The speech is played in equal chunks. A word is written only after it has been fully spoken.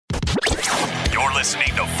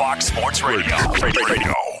listening to Fox Sports Radio.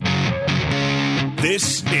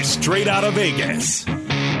 This is Straight Outta Vegas.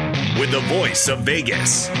 With the voice of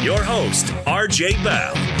Vegas, your host, RJ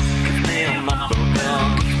Bell. Give me a number,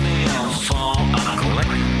 girl. Give me a phone. I'm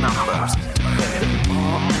collecting numbers.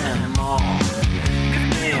 More and more. Give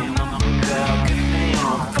me a number, girl. Give me a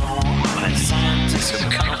phone. I'm a scientist of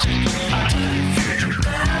counting. I tell you future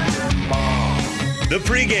more. The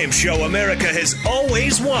pregame show America has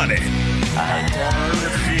always wanted. I tell the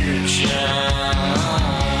future.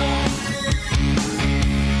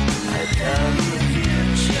 I tell the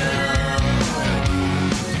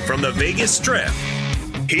future. From the Vegas Strip,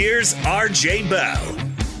 here's RJ Bell.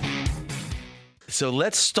 So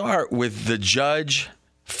let's start with the judge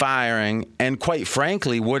firing and, quite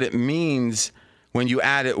frankly, what it means when you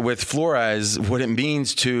add it with Flores, what it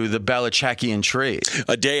means to the Belichickian tree.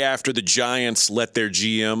 A day after the Giants let their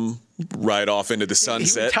GM ride off into the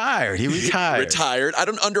sunset. He retired. Retired.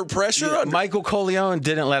 Under pressure? Yeah, Michael Corleone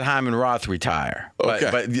didn't let Hyman Roth retire. Okay.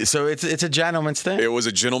 But so it's a gentleman's thing. It was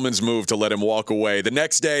a gentleman's move to let him walk away. The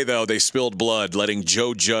next day, though, they spilled blood, letting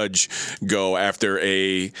Joe Judge go after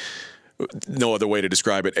no other way to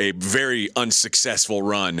describe it, a very unsuccessful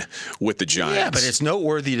run with the Giants. Yeah, but it's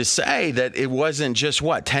noteworthy to say that it wasn't just,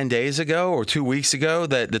 10 days ago or 2 weeks ago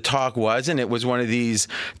that the talk was, and it was one of these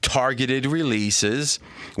targeted releases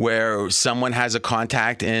where someone has a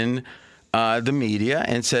contact in the media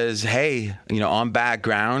and says, hey, on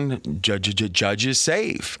background, Judge is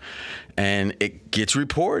safe. And it gets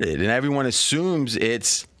reported, and everyone assumes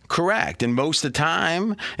it's correct. And most of the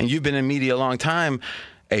time, and you've been in media a long time,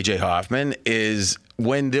 AJ Hoffman, is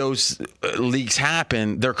when those leaks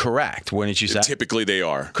happen, they're correct, wouldn't you say? Typically they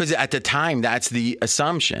are. Because at the time, that's the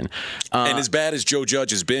assumption. And as bad as Joe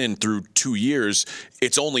Judge has been through 2 years,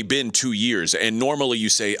 it's only been 2 years. And normally you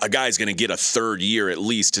say a guy's going to get a third year at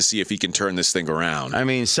least to see if he can turn this thing around. I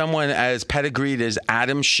mean, someone as pedigreed as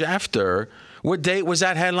Adam Schefter, what date was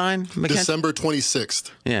that headline? December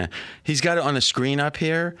 26th. Yeah. He's got it on the screen up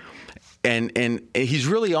here. And he's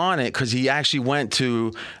really on it because he actually went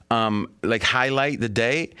to highlight the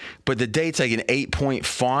date, but the date's like an 8-point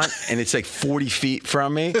font and it's like 40 feet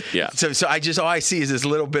from me. Yeah. So all I see is this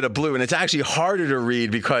little bit of blue, and it's actually harder to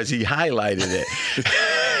read because he highlighted it.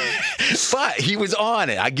 But he was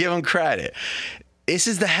on it. I give him credit. This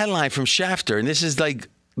is the headline from Schefter, and this is like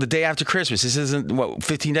the day after Christmas. This isn't,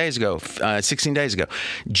 15 days ago, 16 days ago.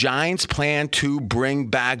 Giants plan to bring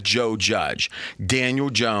back Joe Judge, Daniel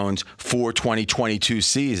Jones for 2022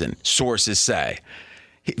 season, sources say.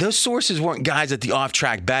 Those sources weren't guys at the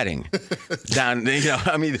off-track betting.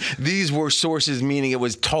 These were sources, meaning it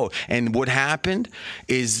was told. And what happened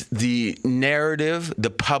is the narrative, the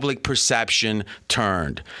public perception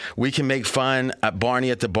turned. We can make fun at Barney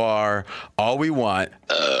at the bar all we want,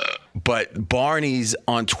 but Barneys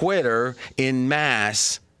on Twitter in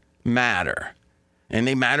mass matter. And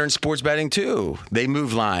they matter in sports betting too. They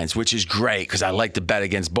move lines, which is great because I like to bet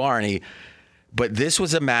against Barney. But this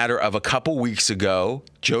was a matter of a couple weeks ago.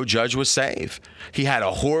 Joe Judge was safe. He had a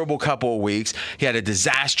horrible couple of weeks. He had a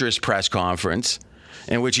disastrous press conference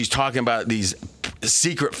in which he's talking about these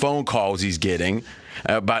secret phone calls he's getting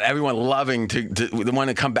about everyone loving to want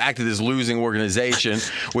to come back to this losing organization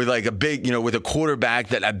with like a big, with a quarterback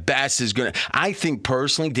that at best is going to. I think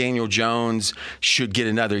personally Daniel Jones should get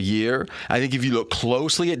another year. I think if you look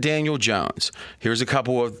closely at Daniel Jones, here's a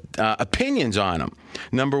couple of opinions on him.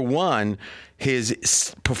 Number one,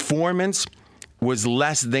 his performance was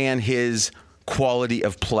less than his quality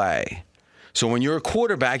of play. So when you're a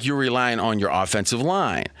quarterback, you're relying on your offensive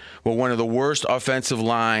line. Well, one of the worst offensive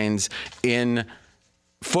lines in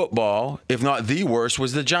football, if not the worst,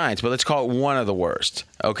 was the Giants. But let's call it one of the worst.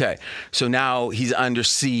 Okay, so now he's under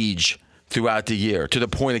siege throughout the year to the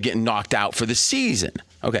point of getting knocked out for the season.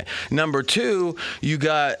 Okay. Number two, you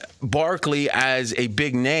got Barkley as a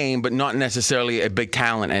big name, but not necessarily a big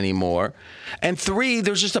talent anymore. And three,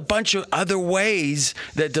 there's just a bunch of other ways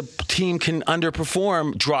that the team can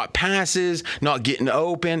underperform, drop passes, not getting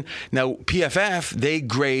open. Now, PFF, they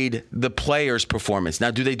grade the player's performance.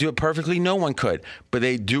 Now, do they do it perfectly? No one could. But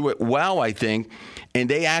they do it well, I think. And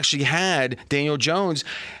they actually had Daniel Jones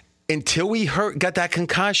until he got that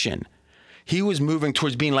concussion. He was moving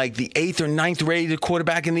towards being like the 8th or 9th rated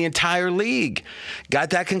quarterback in the entire league. Got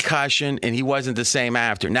that concussion, and he wasn't the same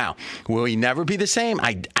after. Now, will he never be the same?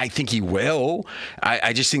 I think he will.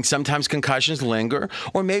 I just think sometimes concussions linger.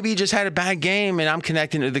 Or maybe he just had a bad game, and I'm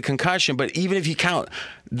connecting to the concussion. But even if you count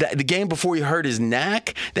the game before he hurt his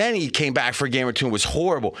neck, then he came back for a game or two and was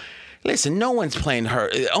horrible. Listen, no one's playing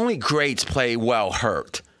hurt. Only greats play well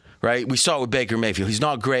hurt, right? We saw it with Baker Mayfield. He's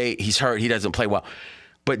not great. He's hurt. He doesn't play well.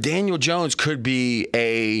 But Daniel Jones could be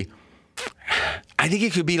I think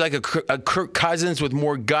it could be like a Kirk Cousins with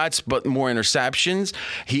more guts but more interceptions.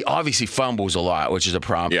 He obviously fumbles a lot, which is a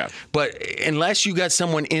problem. Yeah. But unless you got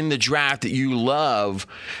someone in the draft that you love,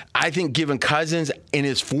 I think giving Cousins in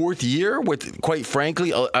his 4th year with, quite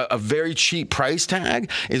frankly, a very cheap price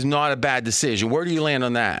tag is not a bad decision. Where do you land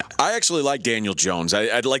on that? I actually like Daniel Jones.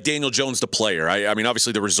 I like Daniel Jones, the player. I mean,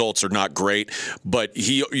 obviously the results are not great, but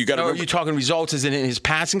you got to. Are you talking results as in his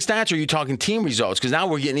passing stats, or are you talking team results? Because now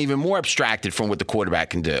we're getting even more abstracted from what the quarterback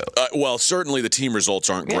can do. Well, certainly the team results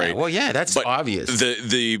aren't great. Well, yeah, that's obvious.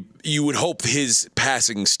 You would hope his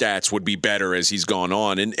passing stats would be better as he's gone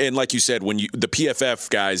on, and like you said, when the PFF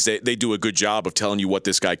guys they do a good job of telling you what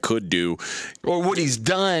this guy could do, or what he's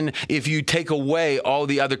done if you take away all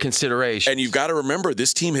the other considerations. And you've got to remember,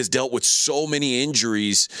 this team has dealt with so many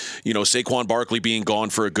injuries. You know, Saquon Barkley being gone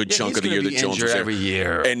for a good chunk of the year that Jones was there every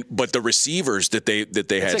year, but the receivers that they had.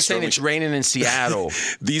 It's like saying it's raining in Seattle.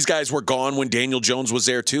 These guys were gone when Daniel Jones was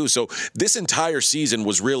there too. So this entire season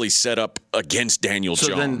was really set up against Daniel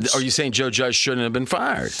Jones. Then are you saying Joe Judge shouldn't have been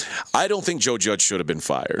fired? I don't think Joe Judge should have been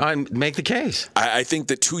fired. Make the case. I think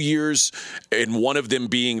that 2 years, and one of them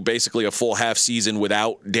being basically a full half season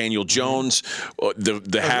without Daniel Jones, Who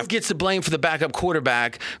gets the blame for the backup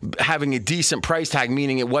quarterback having a decent price tag,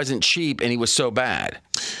 meaning it wasn't cheap and he was so bad?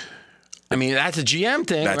 I mean, that's a GM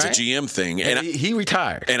thing, That's right? a GM thing. And he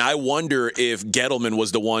retired. And I wonder if Gettleman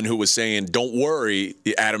was the one who was saying, don't worry,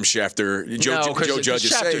 Adam Schefter, Joe Judge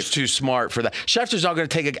is Schefter's safe. too smart for that. Schefter's not going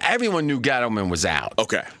to take it. Everyone knew Gettleman was out.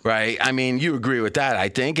 Okay. Right? I mean, you agree with that, I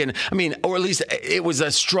think. And, I mean, or at least it was a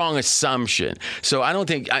strong assumption. So I don't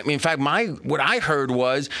think, in fact, what I heard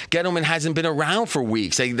was Gettleman hasn't been around for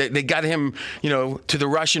weeks. They got him, to the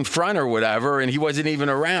Russian front or whatever, and he wasn't even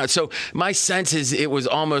around. So my sense is it was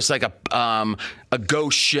almost like a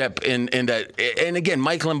ghost ship in that. And again,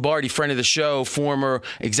 Mike Lombardi, friend of the show, former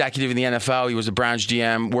executive in the NFL. He was a Browns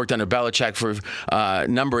GM, worked under Belichick for a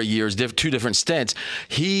number of years, 2 different stints.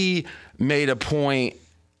 He made a point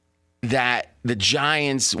that the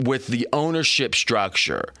Giants, with the ownership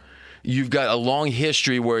structure, you've got a long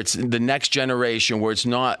history where it's the next generation, where it's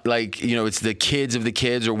not like, it's the kids of the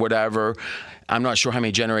kids or whatever. I'm not sure how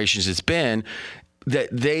many generations it's been. That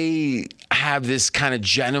they have this kind of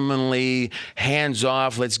gentlemanly,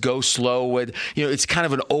 hands-off, let's go slow with, it's kind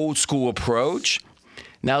of an old school approach.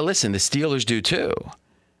 Now, listen, the Steelers do too.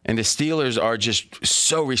 And the Steelers are just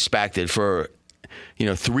so respected for,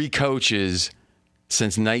 3 coaches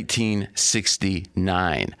since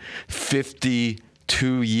 1969.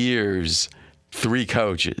 52 years, 3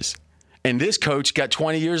 coaches. And this coach got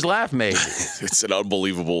 20 years left, maybe. It's an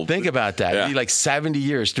unbelievable. Think about that. Yeah. It'd be like 70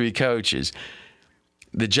 years, 3 coaches.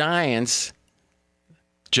 The Giants,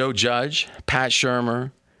 Joe Judge, Pat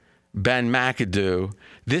Shurmur, Ben McAdoo,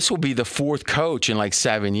 this will be the 4th coach in like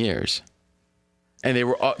 7 years. And they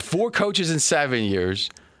were 4 coaches in 7 years,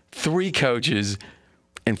 3 coaches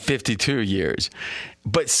in 52 years.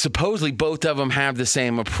 But supposedly both of them have the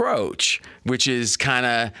same approach, which is kind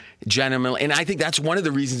of gentlemanly. And I think that's one of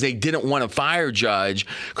the reasons they didn't want to fire Judge,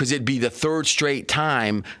 because it'd be the 3rd straight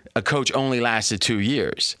time a coach only lasted 2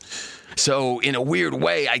 years. So in a weird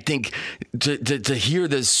way, I think to hear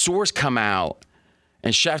the source come out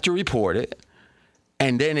and Schefter report it,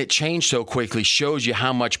 and then it changed so quickly, shows you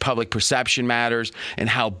how much public perception matters and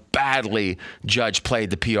how badly Judge played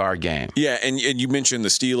the PR game. Yeah, and you mentioned the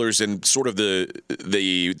Steelers and sort of the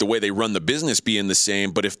way they run the business being the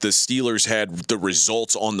same, but if the Steelers had the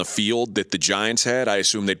results on the field that the Giants had, I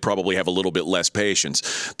assume they'd probably have a little bit less patience.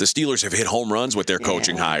 The Steelers have hit home runs with their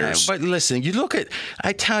coaching hires. But listen, you look at,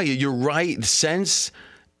 I tell you, you're right. Since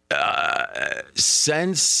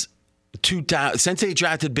they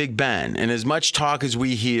drafted Big Ben, and as much talk as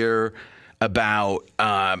we hear about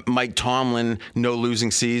Mike Tomlin, no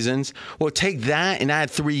losing seasons, well, take that and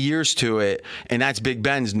add 3 years to it, and that's Big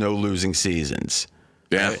Ben's no losing seasons.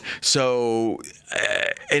 Yeah. So,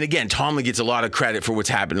 and again, Tomlin gets a lot of credit for what's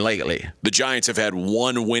happened lately. The Giants have had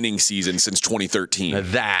 1 winning season since 2013.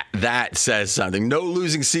 Now that says something. No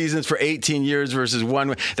losing seasons for 18 years versus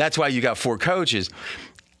 1. That's why you got 4 coaches.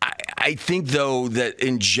 I think, though, that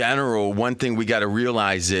in general, one thing we got to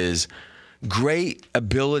realize is great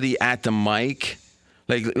ability at the mic.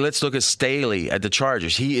 Like, let's look at Staley at the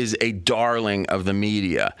Chargers. He is a darling of the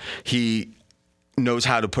media. He knows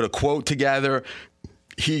how to put a quote together.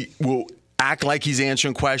 He will act like he's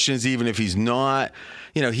answering questions even if he's not.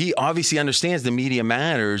 He obviously understands the media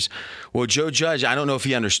matters. Well, Joe Judge, I don't know if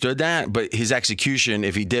he understood that, but his execution,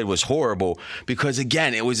 if he did, was horrible because,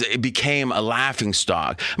 again, it became a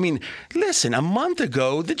laughingstock. I mean, listen, a month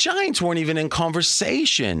ago, the Giants weren't even in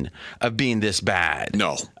conversation of being this bad.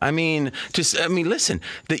 No. I mean, listen,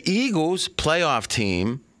 the Eagles playoff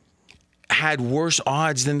team had worse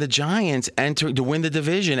odds than the Giants to win the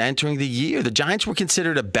division entering the year. The Giants were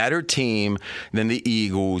considered a better team than the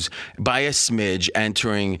Eagles by a smidge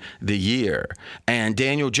entering the year. And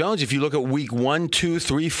Daniel Jones, if you look at week 1, 2,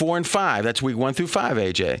 3, 4, and 5, that's week 1 through 5,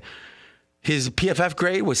 AJ, his PFF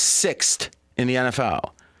grade was 6th in the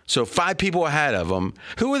NFL. So 5 people ahead of him.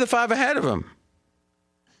 Who were the 5 ahead of him?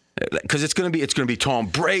 Because it's going to be Tom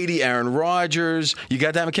Brady, Aaron Rodgers. You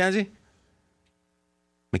got that, Mackenzie?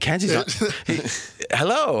 Mackenzie's on.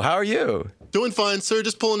 Hello, how are you? Doing fine, sir.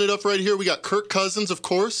 Just pulling it up right here. We got Kirk Cousins, of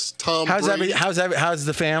course. Tom Brady. How's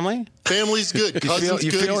the family? Family's good. Cousins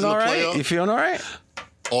you good. feeling all right? You feeling all right?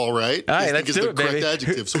 All right. All right, let's do it, baby.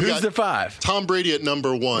 Adjective. So who's the 5? Tom Brady at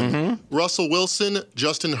number 1. Russell Wilson,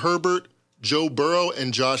 Justin Herbert, Joe Burrow,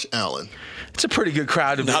 and Josh Allen. It's a pretty good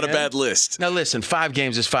crowd. Not a bad list. Now, listen, 5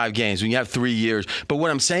 games is 5 games when you have 3 years. But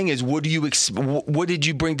what I'm saying is, what did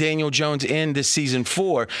you bring Daniel Jones in this season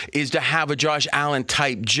for? Is to have a Josh Allen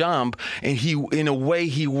type jump, and in a way,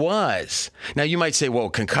 he was. Now, you might say, well,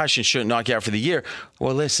 concussion shouldn't knock you out for the year.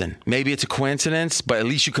 Well, listen, maybe it's a coincidence, but at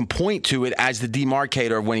least you can point to it as the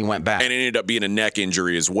demarcator of when he went back. And it ended up being a neck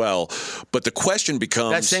injury as well. But the question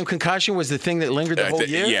becomes... That same concussion was the thing that lingered the whole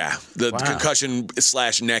year? Yeah. The concussion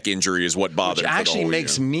 / neck injury is what bothered him. Which actually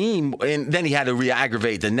makes me, and then he had to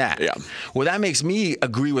re-aggravate the neck. Yeah. Well, that makes me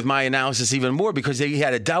agree with my analysis even more because he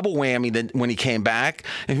had a double whammy when he came back,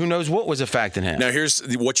 and who knows what was affecting him. Now, here's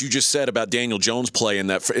what you just said about Daniel Jones' play in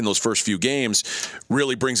those first few games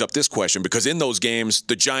really brings up this question because in those games,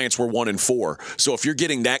 the Giants were 1-4. So if you're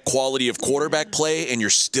getting that quality of quarterback play and you're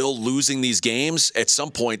still losing these games, at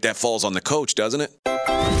some point that falls on the coach, doesn't it?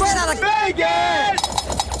 Straight out of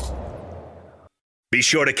Vegas! Be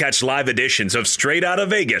sure to catch live editions of Straight Outta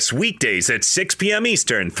Vegas weekdays at 6 p.m.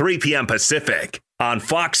 Eastern, 3 p.m. Pacific on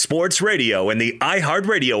Fox Sports Radio and the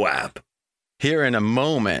iHeartRadio app. Here in a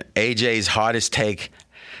moment, AJ's hottest take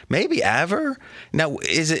maybe ever. Now,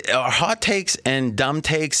 are hot takes and dumb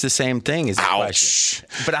takes the same thing? Is the question.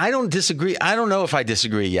 But I don't disagree. I don't know if I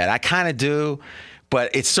disagree yet. I kind of do.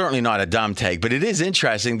 But it's certainly not a dumb take. But it is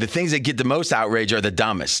interesting. The things that get the most outrage are the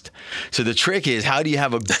dumbest. So the trick is, how do you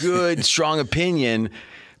have a good, strong opinion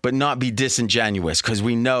but not be disingenuous? Because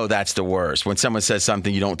we know that's the worst. When someone says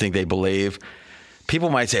something you don't think they believe, people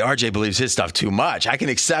might say, RJ believes his stuff too much. I can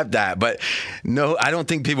accept that. But no, I don't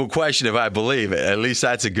think people question if I believe it. At least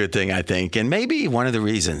that's a good thing, I think. And maybe one of the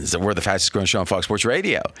reasons that we're the fastest growing show on Fox Sports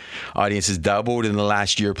Radio. Audience has doubled in the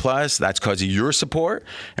last year plus. That's because of your support.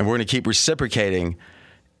 And we're going to keep reciprocating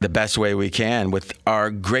the best way we can with our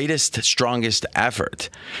greatest, strongest effort.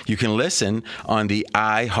 You can listen on the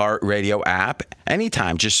iHeartRadio app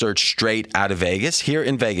anytime. Just search Straight Outta Vegas here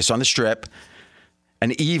in Vegas on the Strip.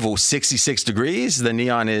 An evil 66 degrees. The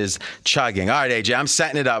neon is chugging. All right, AJ, I'm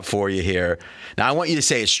setting it up for you here. Now, I want you to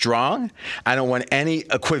say it strong. I don't want any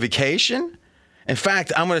equivocation. In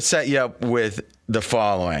fact, I'm going to set you up with the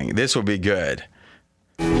following. This will be good.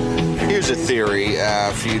 Here's a theory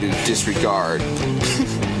for you to disregard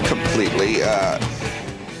completely.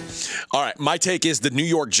 All right, my take is the New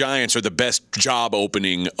York Giants are the best job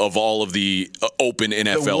opening of all of the open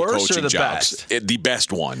NFL coaching jobs. The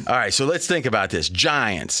best one. All right, so let's think about this.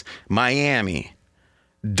 Giants, Miami,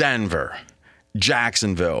 Denver,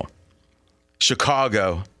 Jacksonville,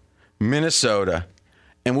 Chicago, Minnesota,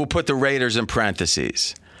 and we'll put the Raiders in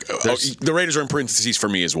parentheses. The Raiders are in parentheses for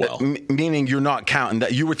me as well. Meaning you're not counting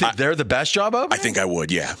that. You would think they're the best job opening? I think I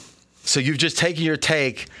would, yeah. So you've just taken your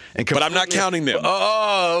take and but I'm not counting them.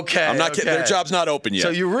 Oh, okay. I'm not. Okay. Their job's not open yet. So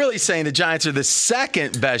you're really saying the Giants are the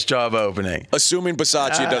second best job opening, assuming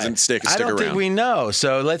Bisaccia doesn't stick around. I don't think we know.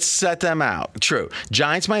 So let's set them out. True.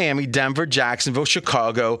 Giants, Miami, Denver, Jacksonville,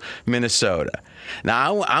 Chicago, Minnesota.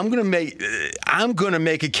 Now I'm gonna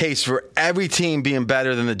make a case for every team being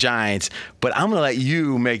better than the Giants, but I'm gonna let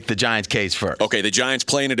you make the Giants case first. Okay, the Giants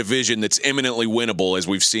play in a division that's eminently winnable, as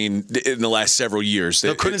we've seen in the last several years.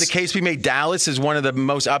 So couldn't the case be made Dallas is one of the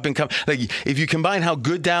most up and coming? Like, if you combine how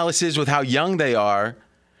good Dallas is with how young they are,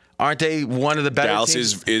 aren't they one of the better Dallas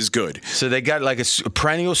teams? is good. So they got like a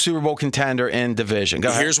perennial Super Bowl contender in division. Go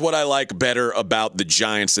ahead. Here's what I like better about the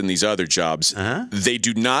Giants than these other jobs. They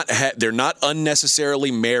do not they're not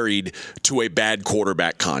unnecessarily married to a bad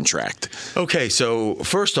quarterback contract. Okay, so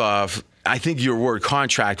first off, I think your word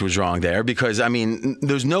contract was wrong there because, I mean,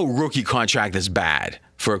 there's no rookie contract that's bad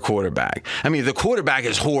for a quarterback. I mean, the quarterback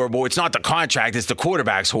is horrible. It's not the contract, it's the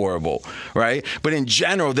quarterback's horrible, right? But in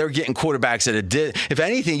general, they're getting quarterbacks if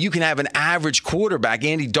anything, you can have an average quarterback,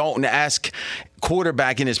 Andy Dalton-esque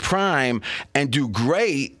quarterback in his prime and do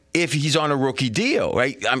great if he's on a rookie deal,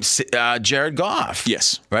 right? Jared Goff.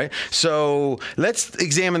 Yes. Right? So let's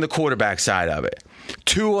examine the quarterback side of it.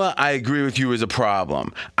 Tua, I agree with you, is a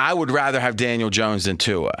problem. I would rather have Daniel Jones than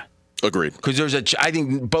Tua. Agreed. Because I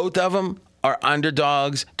think both of them are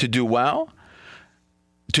underdogs to do well,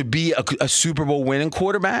 to be a Super Bowl winning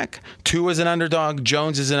quarterback. Tua is an underdog.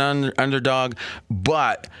 Jones is an underdog.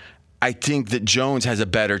 But I think that Jones has a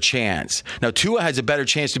better chance. Now, Tua has a better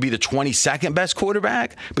chance to be the 22nd best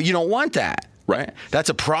quarterback, but you don't want that. Right? That's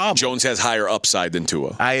a problem. Jones has higher upside than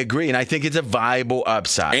Tua. I agree, and I think it's a viable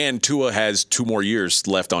upside. And Tua has 2 more years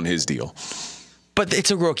left on his deal. But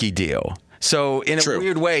it's a rookie deal. So in a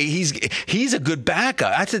weird way, he's a good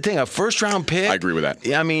backup. That's the thing, a first-round pick. I agree with that.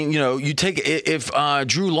 I mean, you take if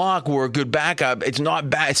Drew Lock were a good backup, it's not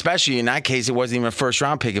bad. Especially in that case, it wasn't even a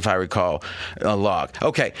first-round pick, if I recall, Lock.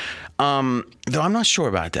 Okay, though I'm not sure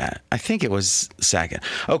about that. I think it was second.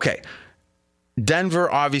 Okay. Denver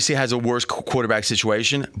obviously has a worse quarterback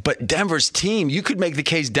situation, but Denver's team, you could make the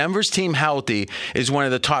case Denver's team healthy is one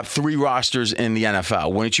of the top 3 rosters in the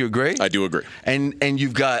NFL. Wouldn't you agree? I do agree. And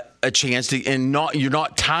you've got a chance to, and you're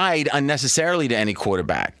not tied unnecessarily to any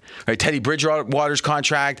quarterback. Right? Teddy Bridgewater's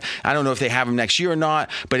contract, I don't know if they have him next year or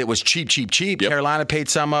not, but it was cheap. Yep. Carolina paid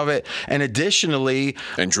some of it. And additionally,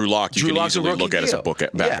 Drew Lock, you can easily look at as a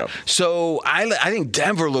backup. Yeah. So I think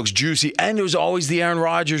Denver looks juicy. And there's always the Aaron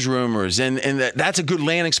Rodgers rumors. And that's a good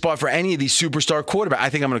landing spot for any of these superstar quarterbacks. I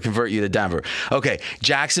think I'm going to convert you to Denver. Okay,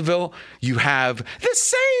 Jacksonville, you have the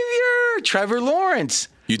savior, Trevor Lawrence.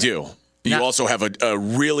 You do. You also have a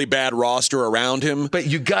really bad roster around him. But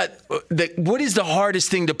you got what is the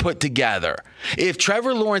hardest thing to put together? If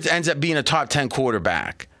Trevor Lawrence ends up being a top 10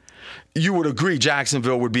 quarterback, you would agree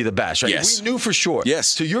Jacksonville would be the best, right? Yes. We knew for sure. Yes.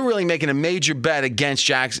 So you're really making a major bet against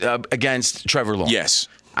Trevor Lawrence. Yes.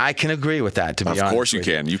 I can agree with that, to be honest. Of course you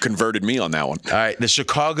can. You converted me on that one. All right, the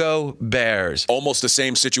Chicago Bears. Almost the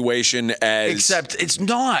same situation as... Except it's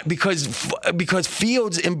not, because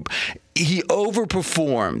Fields... He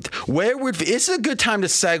overperformed. It's a good time to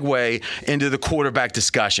segue into the quarterback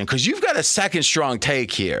discussion because you've got a second strong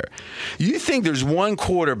take here. You think there's one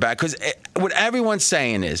quarterback, because what everyone's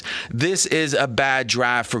saying is this is a bad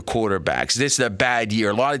draft for quarterbacks. This is a bad year.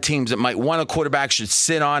 A lot of teams that might want a quarterback should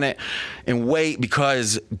sit on it and wait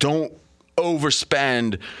because don't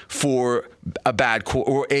overspend for a bad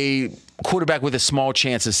or a quarterback with a small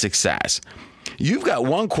chance of success. You've got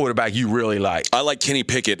one quarterback you really like. I like Kenny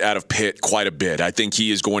Pickett out of Pitt quite a bit. I think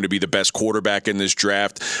he is going to be the best quarterback in this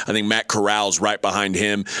draft. I think Matt Corral's right behind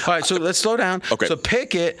him. All right, so let's slow down. Okay. So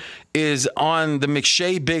Pickett is on the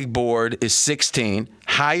McShay big board, is 16,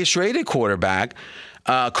 highest rated quarterback.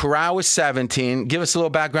 Corral is 17. Give us a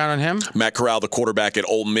little background on him. Matt Corral, the quarterback at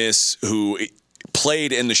Ole Miss, who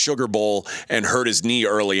played in the Sugar Bowl and hurt his knee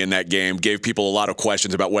early in that game, gave people a lot of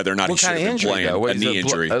questions about whether or not he should have been playing. A knee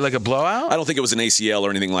injury. Like a blowout? I don't think it was an ACL or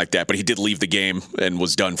anything like that, but he did leave the game and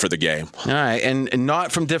was done for the game. All right, and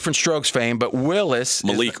not from Different Strokes fame, but Willis.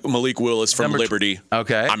 Malik Willis from Liberty.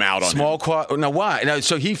 Okay. I'm out on him. Now, why? Now,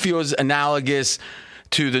 so he feels analogous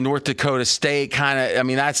to the North Dakota State kind of. I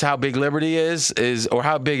mean, that's how big Liberty is, or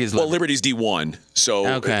how big is Liberty? Well, Liberty's D1, so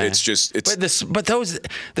it's but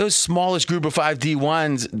those smallest group of 5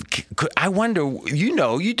 D1s. I wonder.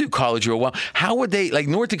 You do college real well. How would they like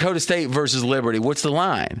North Dakota State versus Liberty? What's the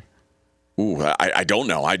line? Ooh, I don't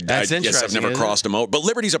know. I guess I've never crossed them out. But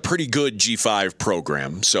Liberty's a pretty good G5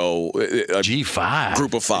 program. So G5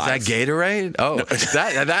 group of 5. Is that Gatorade? Oh, no.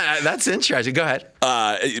 that's interesting. Go ahead.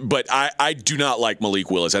 But I do not like Malik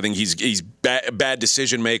Willis. I think he's bad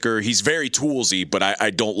decision maker. He's very toolsy, but I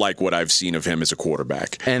don't like what I've seen of him as a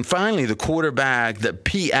quarterback. And finally, the quarterback that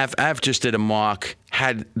PFF just did a mock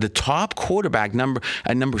had the top quarterback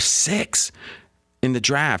number 6. In the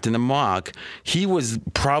draft, in the mock, he was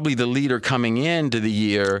probably the leader coming into the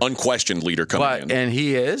year. Unquestioned leader coming in. And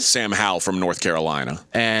he is? Sam Howell from North Carolina.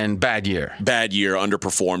 And bad year. Bad year,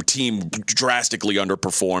 underperformed. Team drastically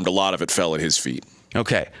underperformed. A lot of it fell at his feet.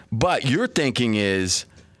 Okay. But your thinking is,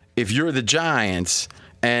 if you're the Giants,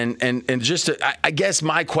 and just I guess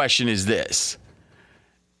my question is this,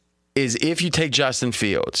 is if you take Justin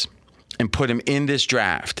Fields and put him in this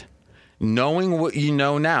draft, knowing what you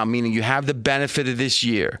know now, meaning you have the benefit of this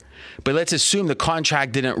year, but let's assume the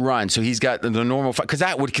contract didn't run, so he's got the normal, because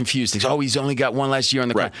that would confuse things. Oh, he's only got one less year on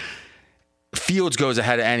the contract. Fields goes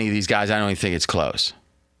ahead of any of these guys. I don't even think it's close.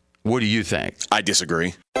 What do you think? I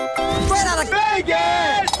disagree.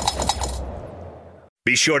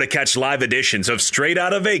 Be sure to catch live editions of Straight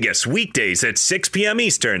Outta Vegas weekdays at 6 p.m.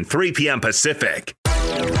 Eastern, 3 p.m. Pacific.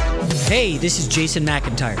 Hey, this is Jason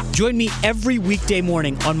McIntyre. Join me every weekday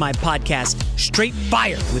morning on my podcast, Straight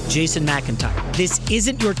Fire with Jason McIntyre. This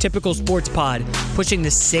isn't your typical sports pod pushing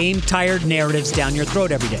the same tired narratives down your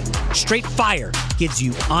throat every day. Straight Fire gives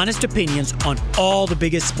you honest opinions on all the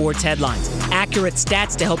biggest sports headlines, accurate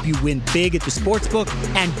stats to help you win big at the sportsbook,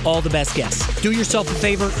 and all the best guests. Do yourself a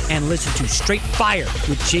favor and listen to Straight Fire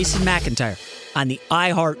with Jason McIntyre on the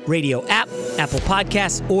iHeartRadio app, Apple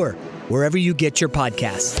Podcasts, or wherever you get your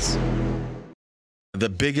podcasts. The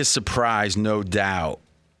biggest surprise, no doubt,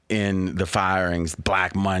 in the firings,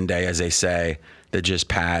 Black Monday, as they say, that just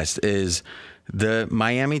passed, is the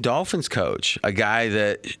Miami Dolphins coach, a guy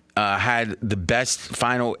that had the best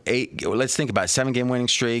final 8, let's think about it, 7-game winning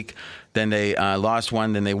streak. Then they lost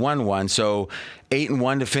one, then they won one. So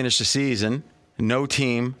 8-1 to finish the season. No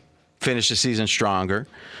team finished the season stronger.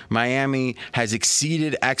 Miami has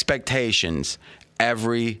exceeded expectations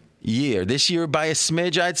every year. This year by a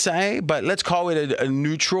smidge, I'd say, but let's call it a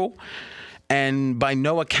neutral. And by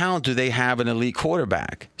no account do they have an elite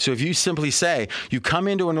quarterback. So if you simply say you come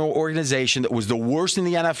into an organization that was the worst in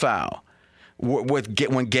the NFL when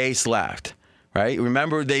Gase left, right?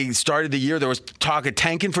 Remember, they started the year, there was talk of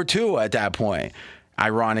tanking for Tua at that point.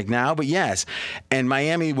 Ironic now, but yes. And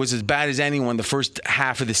Miami was as bad as anyone the first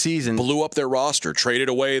half of the season. Blew up their roster, traded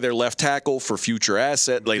away their left tackle for future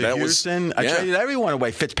asset. Like that Houston, I traded everyone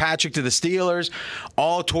away. Fitzpatrick to the Steelers,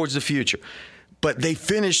 all towards the future. But they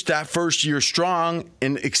finished that first year strong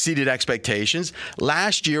and exceeded expectations.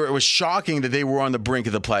 Last year, it was shocking that they were on the brink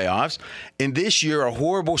of the playoffs. And this year, a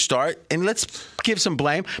horrible start. And let's give some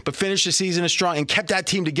blame, but finished the season as strong and kept that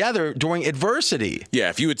team together during adversity. Yeah,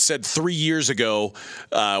 if you had said 3 years ago,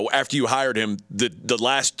 after you hired him, the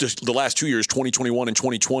last 2 years, 2021 and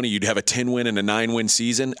 2020, you'd have a 10-win and a 9-win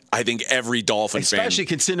season. I think every Dolphin fan, especially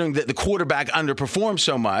considering that the quarterback underperformed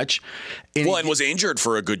so much, and was injured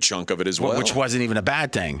for a good chunk of it as well, which wasn't even a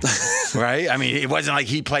bad thing, right? I mean, it wasn't like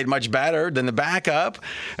he played much better than the backup,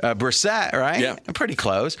 Brissett, right? Yeah, pretty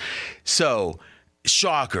close. So,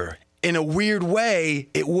 shocker. In a weird way,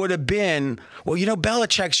 it would have been, well,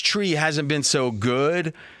 Belichick's tree hasn't been so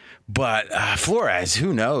good, but Flores,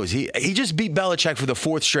 who knows? He just beat Belichick for the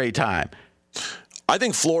 4th straight time. I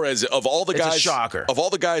think Flores, of all the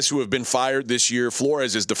guys who have been fired this year,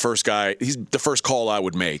 Flores is the first guy. He's the first call I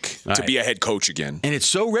would make to be a head coach again. And it's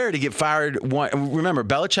so rare to get fired. Remember,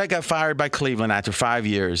 Belichick got fired by Cleveland after 5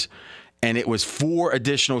 years. And it was 4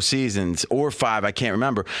 additional seasons, or 5, I can't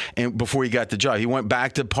remember, and before he got the job. He went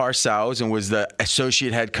back to Parcells and was the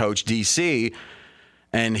associate head coach, D.C.,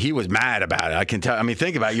 and he was mad about it. I can tell. I mean,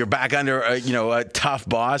 think about it. You're back under a tough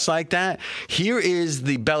boss like that. Here is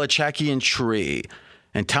the Belichickian tree,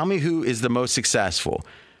 and tell me who is the most successful.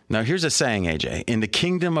 Now, here's a saying, AJ. In the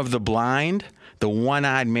kingdom of the blind, the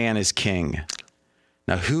one-eyed man is king.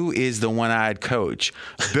 Now, who is the one-eyed coach?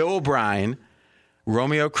 Bill O'Brien,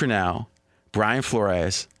 Romeo Crennel, Brian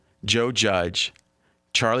Flores, Joe Judge,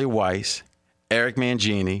 Charlie Weiss, Eric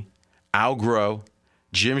Mangini, Al Groh,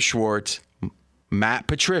 Jim Schwartz, Matt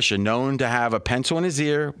Patricia, known to have a pencil in his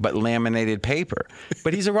ear but laminated paper.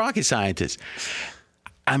 But he's a rocket scientist.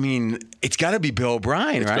 I mean, it's got to be Bill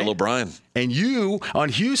O'Brien, right? Bill O'Brien. And you, on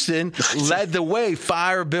Houston, led the way.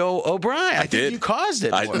 Fire Bill O'Brien. I think you caused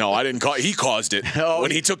it. No, I didn't. He caused it.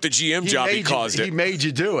 When he took the GM job, he caused it. He made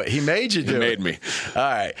you do it. He made you do it. He made me. All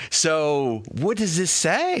right. So what does this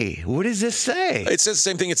say? It says the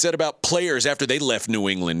same thing it said about players after they left New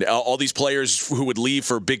England. All these players who would leave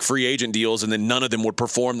for big free agent deals, and then none of them would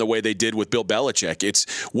perform the way they did with Bill Belichick. It's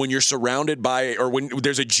when you're surrounded by, or when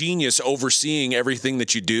there's a genius overseeing everything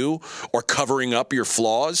that you do or covering up your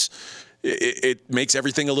flaws, it makes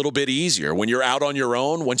everything a little bit easier. When you're out on your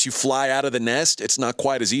own, once you fly out of the nest, it's not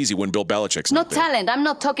quite as easy when Bill Belichick's not there. Talent. I'm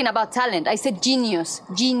not talking about talent. I said genius.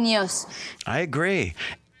 Genius. I agree.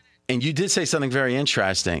 And you did say something very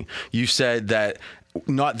interesting. You said that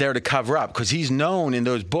not there to cover up, because he's known in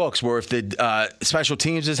those books where if the special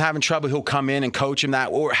teams is having trouble, he'll come in and coach him that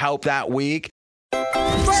or help that week.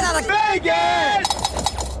 Straight out of Vegas!